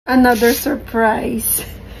another surprise.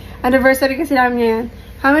 Anniversary kasi namin ngayon.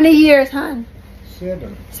 How many years, Han?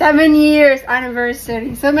 7. 7 years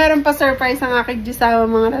anniversary. So, meron pa surprise ang aking Diyosawa,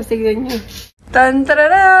 mga nasignan nyo.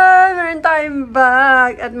 Tan-tararan! Meron tayong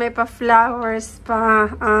bag. At may pa-flowers pa.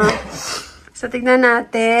 So, tignan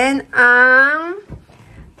natin ang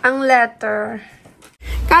letter.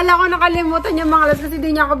 Kala ko nakalimutan yung mga labs kasi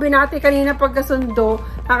di niya ako binati kanina pagkasundo.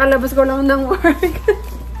 Nakalabas ko lang ng work.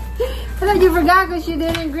 I thought you forgot because you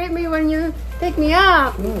didn't greet me when you pick me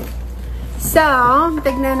up. So,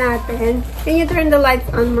 tignan natin. Can you turn the lights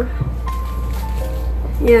on, ma?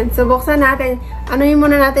 Yan. So, buksan natin. Ano yung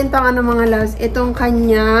muna natin itong mga loves? Itong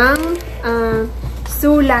kanyang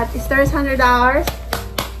sulat. Is there $100?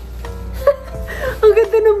 Ang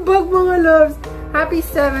ganda ng bag, mga loves. Happy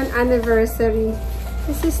 7th anniversary.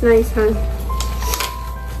 This is nice, huh?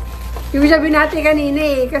 Hindi ko siya binati kanina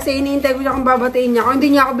eh. Kasi iniintay ko siya kung babatiin niya. Kung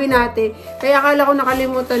hindi niya ako binati. Kaya akala ko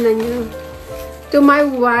nakalimutan na niya. To my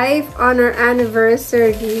wife on our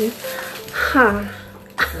anniversary. Ha.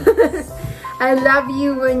 I love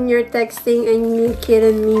you when you're texting and you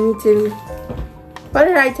kidding me too.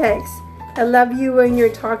 What did I text? I love you when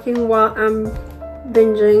you're talking while I'm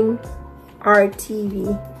binging our TV.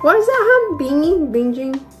 What is that, huh?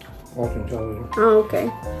 Binging? Watching television. Oh,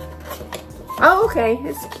 okay. Oh, okay.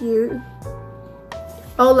 It's cute.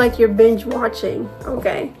 Oh, like you're binge watching.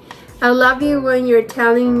 Okay. I love you when you're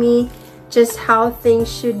telling me just how things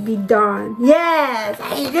should be done. Yes!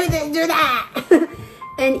 I do this, do that!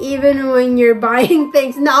 And even when you're buying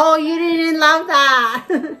things, no, you didn't love that.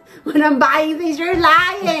 When I'm buying things, you're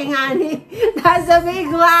lying, honey. That's a big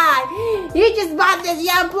lie. You just bought this,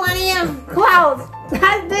 you have plenty of clothes.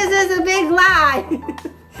 This is a big lie.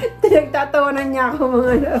 Nagtatawanan niya ako,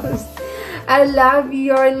 mga loves. I love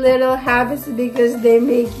your little habits because they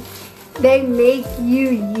make you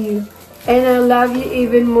you. And I love you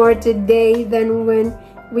even more today than when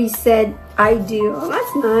we said I do. Oh,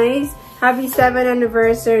 that's nice. Happy 7th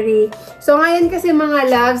anniversary. So, ngayon kasi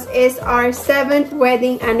mga loves is our 7th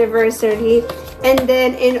wedding anniversary. And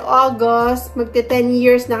then in August, magti 10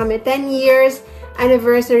 years na kami. 10 years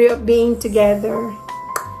anniversary of being together.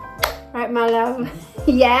 Right, my love?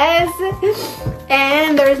 Yes.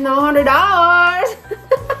 And there's no $100.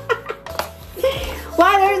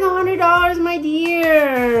 Why there's no $100, my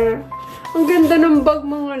dear? Ang ganda ng bag,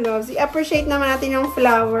 mga loves. I-appreciate naman natin yung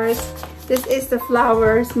flowers. This is the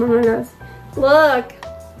flowers, mga loves. Look!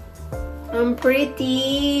 I'm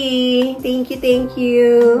pretty. Thank you, thank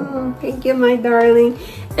you. Thank you, my darling.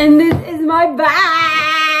 And this is my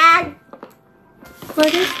bag! What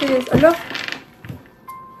is this? Look!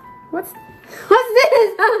 What's this?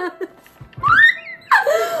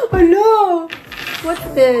 Hello! What's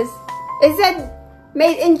this? It said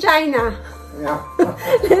made in China. Yeah.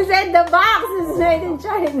 They said the box is made in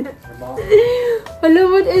China.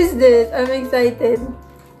 Hello, what is this? I'm excited.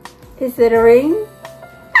 Is it a ring?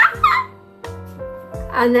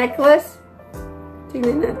 A necklace?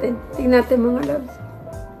 Tingnan natin. Tingnan natin, mga loves.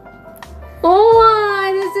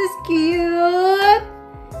 Oh, this is cute.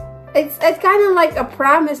 It's kind of like a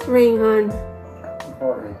promise ring, hon.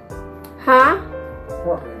 Heart ring. Huh?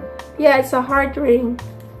 Heart ring. Yeah, it's a heart ring.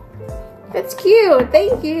 It's cute.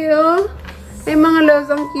 Thank you. Ay, mga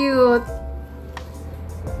loves, ang cute.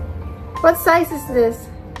 What size is this?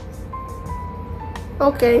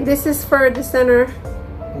 Okay, this is for the center.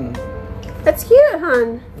 That's cute,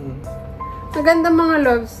 hon. Maganda, mga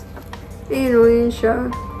loves. Ayun, yun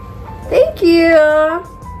siya. Thank you.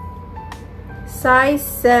 Size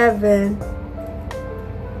 7.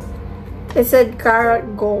 It said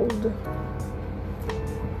carat gold.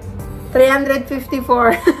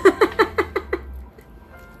 354.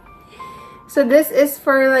 So this is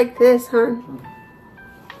for like this, huh?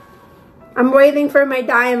 I'm waiting for my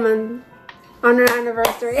diamond on our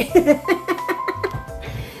anniversary.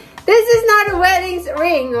 This is not a wedding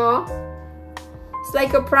ring, oh. It's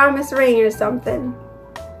like a promise ring or something.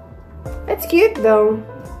 It's cute though.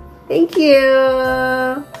 Thank you.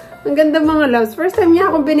 Ang ganda, mga loves. First time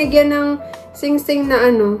niya ako binigyan ng sing-sing na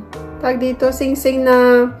ano. Tag dito, sing-sing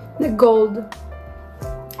na gold.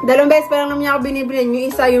 Dalawang beses pa lang naman niya ako binibilin. Yung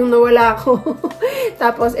isa yung nawala ako.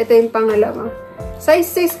 Tapos, ito yung pangalawa.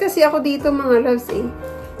 Size 6 kasi ako dito, mga loves, eh.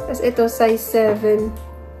 Tapos, ito, size 7.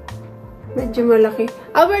 Medyo malaki.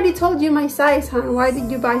 I already told you my size, huh? Why did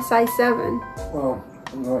you buy size 7? Well,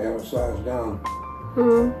 I'm going to have a size down.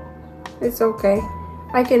 It's okay.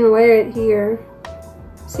 I can wear it here.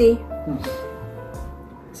 See?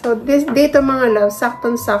 So, dito, mga loves,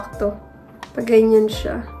 saktong-sakto. Pag ganyan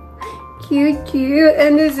siya. Cute, cute.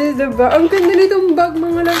 And this is the bag. Ang ganda nitong bag,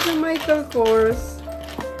 mga loves, ng Michael Kors.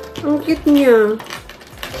 Ang cute niya.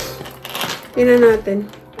 Tingnan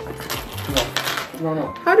natin.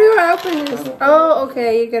 No. How do you open this? Oh,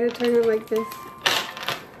 okay. You gotta turn it like this.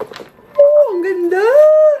 Oh, ang ganda!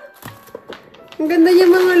 Ang ganda niya,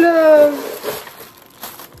 mga love.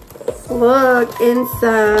 Look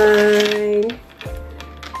inside.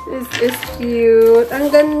 This is cute.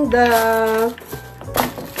 Ang ganda.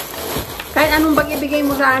 Kahit anong bag ibigay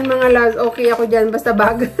mo sa akin, mga loves, okay ako dyan. Basta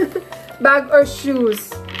bag. Bag or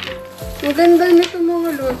shoes. Ang ganda nito,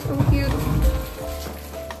 mga loves. Ang cute.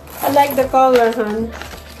 I like the color, hon.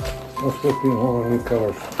 Let's put you on new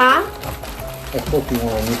colors. Ha? Let's put you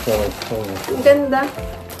on new colors. Ang ganda.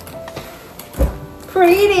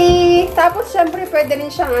 Pretty! Tapos, syempre, pwede rin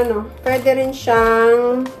siyang, pwede rin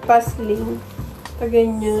siyang pa-sling. Ito,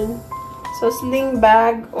 ganyan. So, sling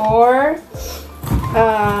bag or,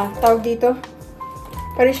 tawag dito.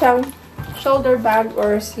 Pwede siyang shoulder bag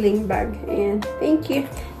or sling bag. Ayan. Thank you.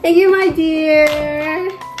 Thank you, my dear!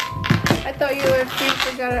 I thought you were free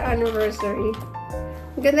for our anniversary.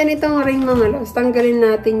 Ang ganda nitong ring, mga loves. Tanggalin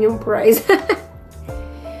natin yung price.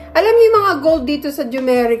 Alam niyo yung mga gold dito sa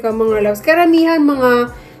Jumerica, mga loves. Karamihan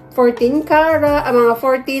mga 14 karat, mga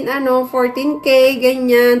 14K,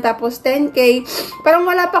 ganyan. Tapos 10K. Parang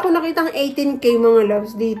wala pa ako nakitang 18K, mga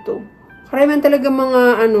loves, dito. Karamihan talaga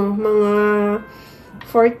mga, mga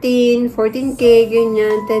 14K,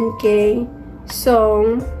 ganyan, 10K. So,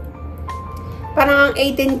 parang ang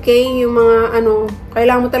 18K, yung mga,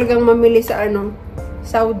 kailangan mo talagang mamili sa,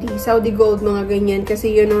 Saudi gold, mga ganyan.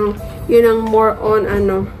 Kasi yun ang more on,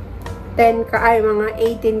 10 mga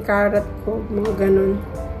 18 karat gold, mga ganun.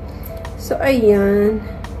 So, ayan.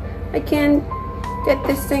 I can't get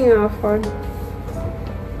this thing off on.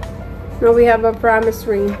 Now we have a promise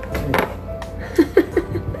ring.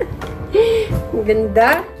 Ang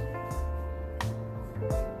ganda.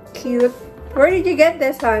 Cute. Where did you get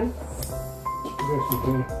this, hon?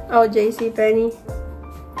 Oh, JCPenney.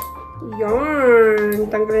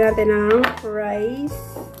 Yarn. Tanggalin natin ang price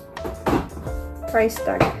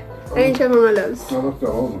tag. Ayun siya, mga loves.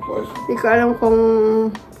 Hindi ko alam kung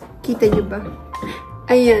kita nyo ba.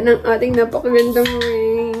 Ayan, ang ating napakagandang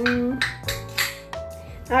ring.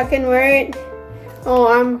 I can wear it. Oh,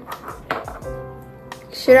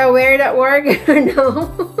 should I wear it at work or no?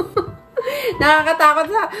 Nakakatakot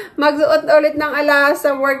sa magsuot ulit ng alahas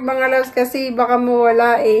sa work, mga loves, kasi baka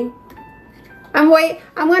mawala eh. I'm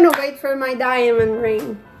gonna wait for my diamond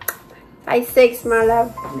ring. Size 6, my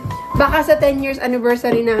love. Baka sa 10 years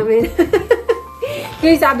anniversary namin.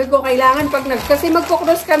 Kasi sabi ko, kailangan kasi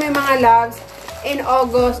magkukross kami, mga loves, in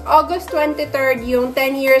August. August 23rd, yung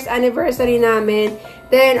 10 years anniversary namin.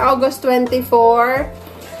 Then, August 24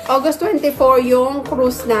 yung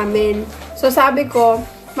cruise namin. So, sabi ko,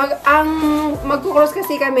 magkukross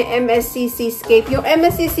kasi kami MSC Seascape. Yung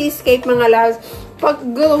MSC Seascape, mga loves, pag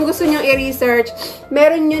gusto nyo i-research,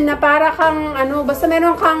 meron yun na para kang, basta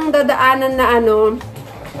meron kang dadaanan na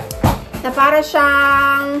na para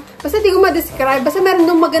siyang, basta di ko ma-describe, basta meron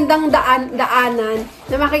nung magandang daanan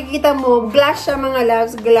na makikita mo, glass siya, mga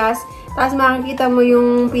loves, glass. Tapos makikita mo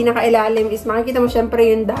yung pinakailalim is makikita mo syempre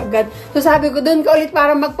yung dagat. So sabi ko, doon ka ulit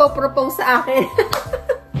para magpo-propose sa akin.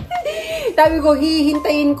 Sabi ko,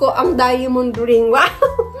 hihintayin ko ang diamond ring. Wow!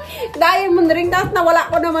 Diamond ring. Tapos nawala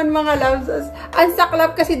ko naman, mga loves. Ang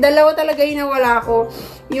saklap kasi dalawa talaga yung nawala ko.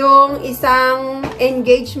 Yung isang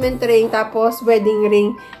engagement ring, tapos wedding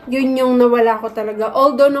ring. Yun yung nawala ko talaga.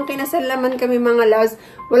 Although, nung kinasal naman kami, mga loves,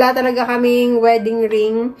 wala talaga kaming wedding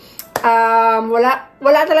ring.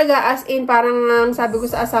 Wala talaga, as in, parang sabi ko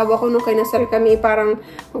sa asawa ko nung kinasal kami, parang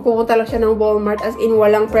magpupunta lang siya ng Walmart, as in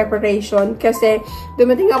walang preparation. Kasi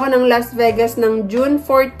dumating ako ng Las Vegas ng June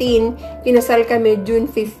 14, kinasal kami June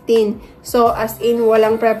 15. So, as in,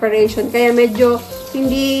 walang preparation. Kaya medyo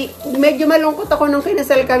malungkot ako nung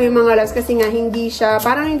kinasal kami, mga loves, kasi nga hindi siya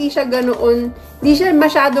ganoon, hindi siya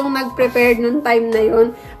masyadong nag-prepared nung time na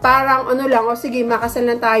yun. Parang lang, sige, makasal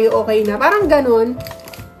na tayo, okay na. Parang ganun.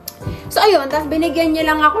 So, ayun, tapos binigyan niya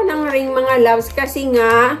lang ako ng ring, mga loves, kasi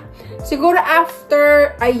nga, siguro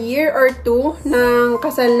after a year or 2 ng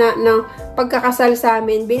pagkakasal sa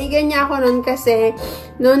amin, binigyan niya ako nun kasi,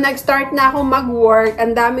 nung nag-start na ako mag-work,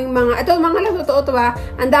 ang daming mga, ito mga loves, totoo to ba,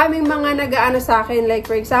 ang daming mga nag-aano sa akin, like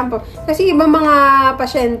for example, kasi ibang mga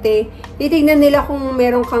pasyente, titignan nila kung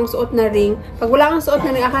meron kang suot na ring. Pag wala kang suot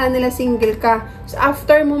na ring, akala nila single ka. So,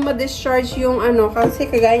 after mo ma-discharge yung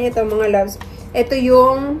kasi kagaya nito, mga loves, ito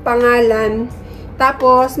yung pangalan.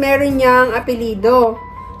 Tapos, meron niyang apelido.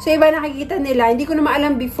 So, iba nakikita nila. Hindi ko na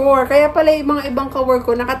maalam before. Kaya pala yung mga ibang kawork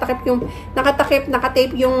ko, nakatakip,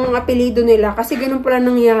 nakatape yung apelido nila. Kasi ganun pala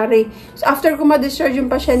nangyari. So, after ko ma-discharge yung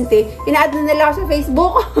pasyente, ina-add na nila ako sa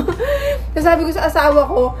Facebook. So, sabi ko sa asawa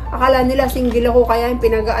ko, akala nila single ako, kaya yung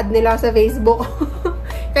pinag-add nila sa Facebook.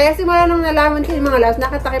 Kaya simula nung nalaman ko yung mga last,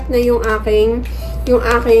 nakatakip na yung aking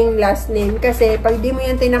last name. Kasi pag di mo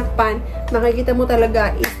yan tinakpan, makikita mo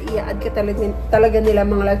talaga is i-add ka talaga nila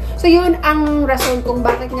mga last. So yun ang rason kung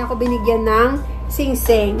bakit niya ako binigyan ng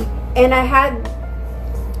sing-sing. And I had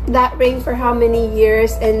that ring for how many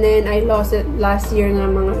years, and then I lost it last year nga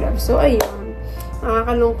mga love. So ayun.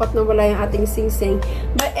 Nakakalungkot na wala yung ating sing-sing.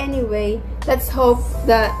 But anyway, let's hope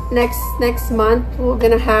that next month we're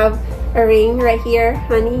gonna have a ring right here,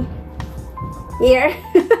 honey. Here.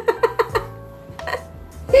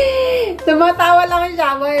 Tumatawa lang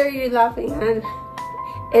siya. Why are you laughing, hon?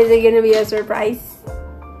 Is it gonna be a surprise?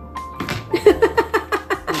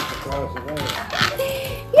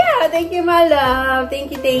 Yeah, thank you, my love.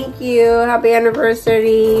 Thank you. Happy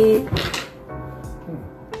anniversary.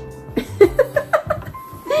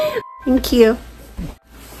 Thank you.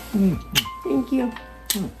 Thank you.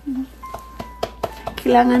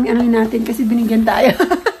 Kailangan ano natin kasi binigyan tayo.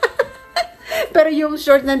 Pero yung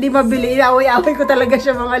short na di mabili, away-away ko talaga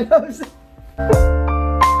siya mga loves.